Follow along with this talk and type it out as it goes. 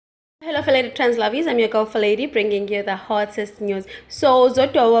Hello fellow trans lovies, I'm your girl Lady, bringing you the hottest news. So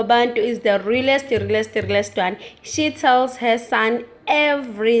Zodwawabantu is the realest one. She tells her son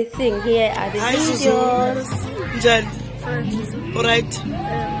everything. Here are the videos. Njani? Alright.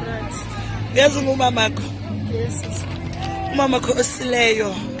 Yazi umamakho? Yes. Umamakho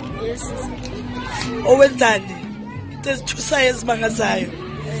osileyo. Yes. Owenzani? Tezithusayo ezimangazayo.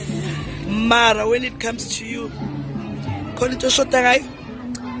 Mara when it comes to you, khona into shota ngayo?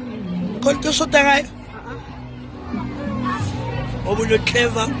 Khona into shota ngayo? Obunye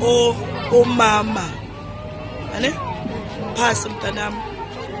clever o mama. Ane? Pass mntanami.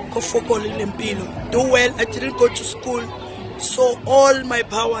 Kofokole lempilo. Do well. I didn't go to school, so all my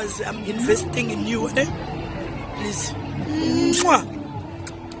powers I'm investing in you. Eh? Please. Mwah.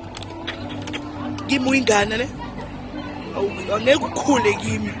 Give me ingane ne. Angeke ukhule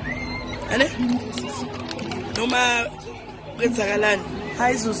kimi. Ane? Noma kwenzakalani?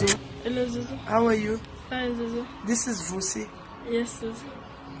 Hi Zuzu. Hello, Zuzu. How are you? Hi, Zuzu. This is Vusi. Yes, Zuzu.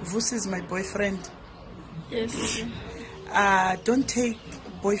 Vusi is my boyfriend. Yes, Zuzu. Don't take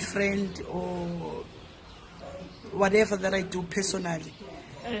boyfriend or whatever that I do personally.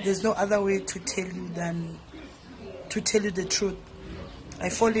 There's no other way to tell you than to tell you the truth. I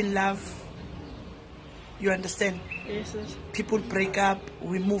fall in love. You understand? Yes, Zuzu. People break up,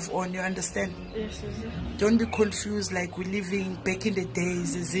 we move on. You understand? Yes, Zuzu. Don't be confused like we're living back in the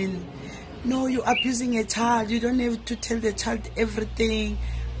days, as in, no, you're abusing a child. You don't have to tell the child everything.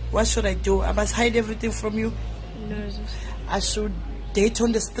 What should I do? I must hide everything from you? No, Zuzu. I should date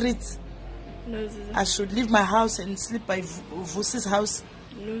on the streets? No, Zuzu. I should leave my house and sleep by Vusi's house?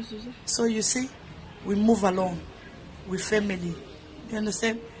 No, Zuzu. So you see, we move along. We're family. You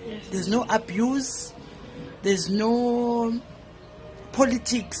understand? Yes. There's no abuse. There's no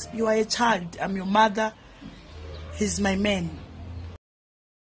politics. You are a child. I'm your mother. He's my man.